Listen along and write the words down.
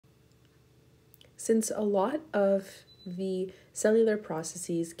Since a lot of the cellular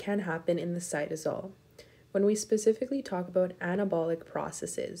processes can happen in the cytosol, when we specifically talk about anabolic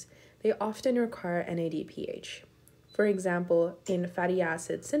processes, they often require NADPH. For example, in fatty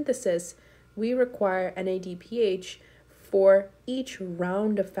acid synthesis, we require NADPH for each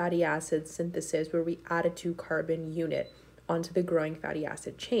round of fatty acid synthesis where we add a 2-carbon unit onto the growing fatty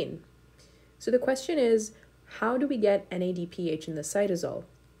acid chain. So the question is, how do we get NADPH in the cytosol?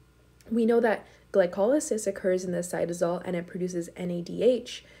 We know that glycolysis occurs in the cytosol and it produces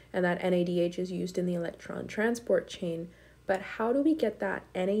NADH, and that NADH is used in the electron transport chain. But how do we get that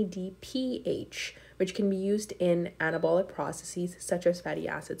NADPH, which can be used in anabolic processes such as fatty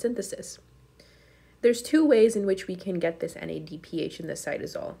acid synthesis? There's 2 ways in which we can get this NADPH in the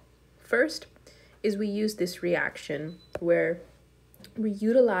cytosol. First is we use this reaction where we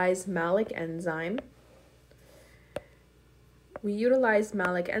utilize malic enzyme. We utilize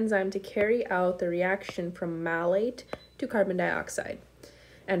malic enzyme to carry out the reaction from malate to carbon dioxide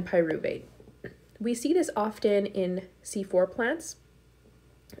and pyruvate. We see this often in C4 plants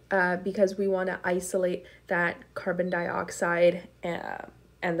because we want to isolate that carbon dioxide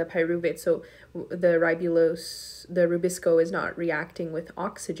and the pyruvate, so the rubisco is not reacting with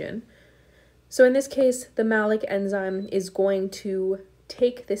oxygen. So in this case, the malic enzyme is going to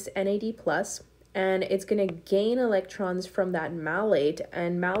take this NAD+, and it's going to gain electrons from that malate,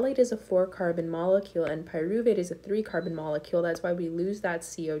 and malate is a 4-carbon molecule and pyruvate is a 3-carbon molecule. That's why we lose that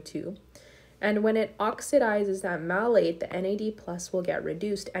CO2. And when it oxidizes that malate, the NAD+ will get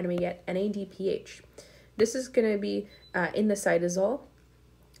reduced and we get NADPH. This is going to be in the cytosol,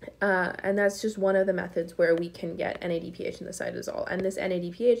 and that's just one of the methods where we can get NADPH in the cytosol. And this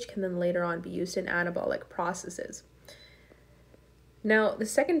NADPH can then later on be used in anabolic processes. Now, the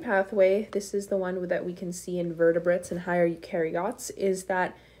second pathway, this is the one that we can see in vertebrates and higher eukaryotes, is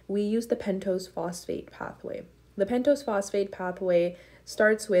that we use the pentose phosphate pathway. The pentose phosphate pathway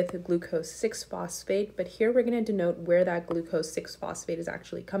starts with glucose 6-phosphate, but here we're going to denote where that glucose 6-phosphate is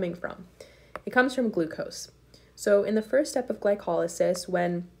actually coming from. It comes from glucose. So in the first step of glycolysis,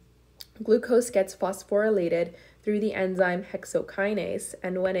 when glucose gets phosphorylated through the enzyme hexokinase,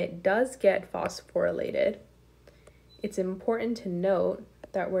 and when it does get phosphorylated, it's important to note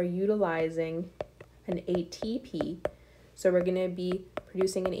that we're utilizing an ATP, so we're going to be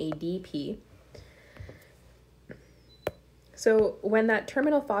producing an ADP. So when that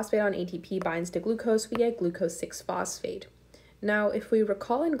terminal phosphate on ATP binds to glucose, we get glucose 6-phosphate. Now, if we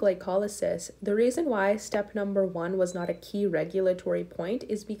recall in glycolysis, the reason why step number 1 was not a key regulatory point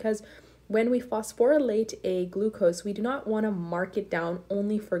is because when we phosphorylate a glucose, we do not want to mark it down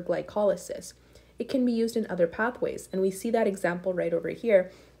only for glycolysis. It can be used in other pathways, and we see that example right over here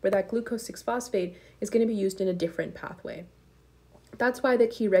where that glucose 6-phosphate is going to be used in a different pathway. That's why the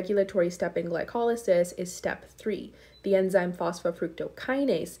key regulatory step in glycolysis is step 3, the enzyme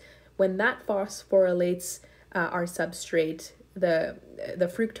phosphofructokinase. When that phosphorylates our substrate, the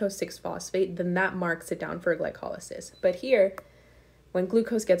fructose 6-phosphate, then that marks it down for glycolysis. But here, when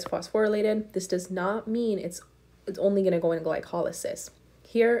glucose gets phosphorylated, this does not mean it's only going to go in glycolysis.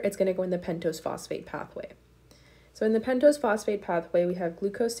 Here, it's going to go in the pentose phosphate pathway. So in the pentose phosphate pathway, we have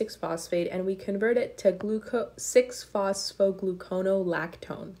glucose 6-phosphate, and we convert it to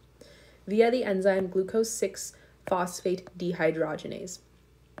 6-phosphogluconolactone via the enzyme glucose 6-phosphate dehydrogenase.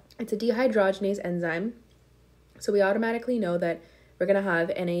 It's a dehydrogenase enzyme, so we automatically know that we're going to have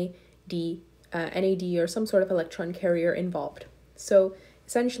NAD or some sort of electron carrier involved. So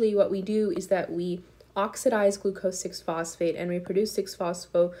essentially what we do is that we oxidize glucose 6-phosphate and we produce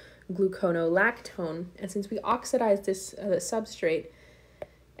 6-phosphogluconolactone. And since we oxidize this substrate,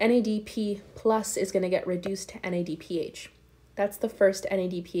 NADP plus is going to get reduced to NADPH. That's the first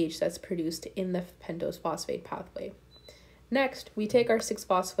NADPH that's produced in the pentose phosphate pathway. Next, we take our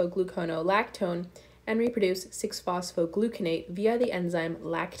 6-phosphogluconolactone and reproduce 6-phosphogluconate via the enzyme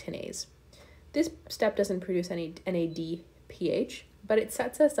lactinase. This step doesn't produce any NADPH, but it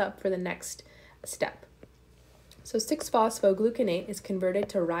sets us up for the next step. So 6-phosphogluconate is converted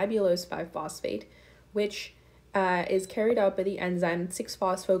to ribulose 5-phosphate, which is carried out by the enzyme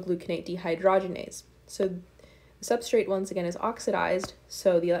 6-phosphogluconate dehydrogenase. So the substrate once again is oxidized,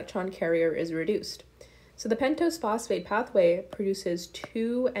 so the electron carrier is reduced. So the pentose phosphate pathway produces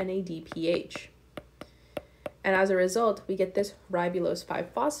 2 NADPH. And as a result, we get this ribulose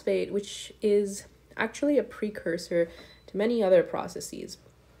 5-phosphate, which is actually a precursor to many other processes.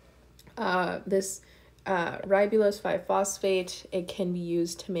 This ribulose 5-phosphate, it can be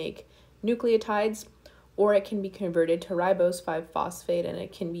used to make nucleotides, or it can be converted to ribose 5-phosphate, and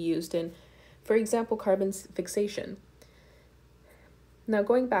it can be used in, for example, carbon fixation. Now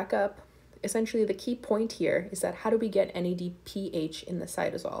going back up, essentially the key point here is that how do we get NADPH in the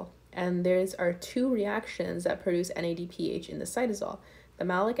cytosol? And there's our two reactions that produce NADPH in the cytosol, the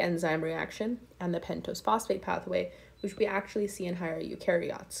malic enzyme reaction and the pentose phosphate pathway, which we actually see in higher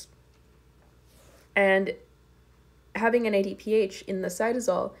eukaryotes. And having NADPH in the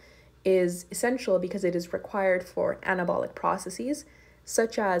cytosol is essential because it is required for anabolic processes,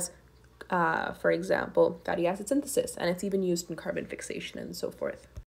 such as, for example, fatty acid synthesis, and it's even used in carbon fixation and so forth.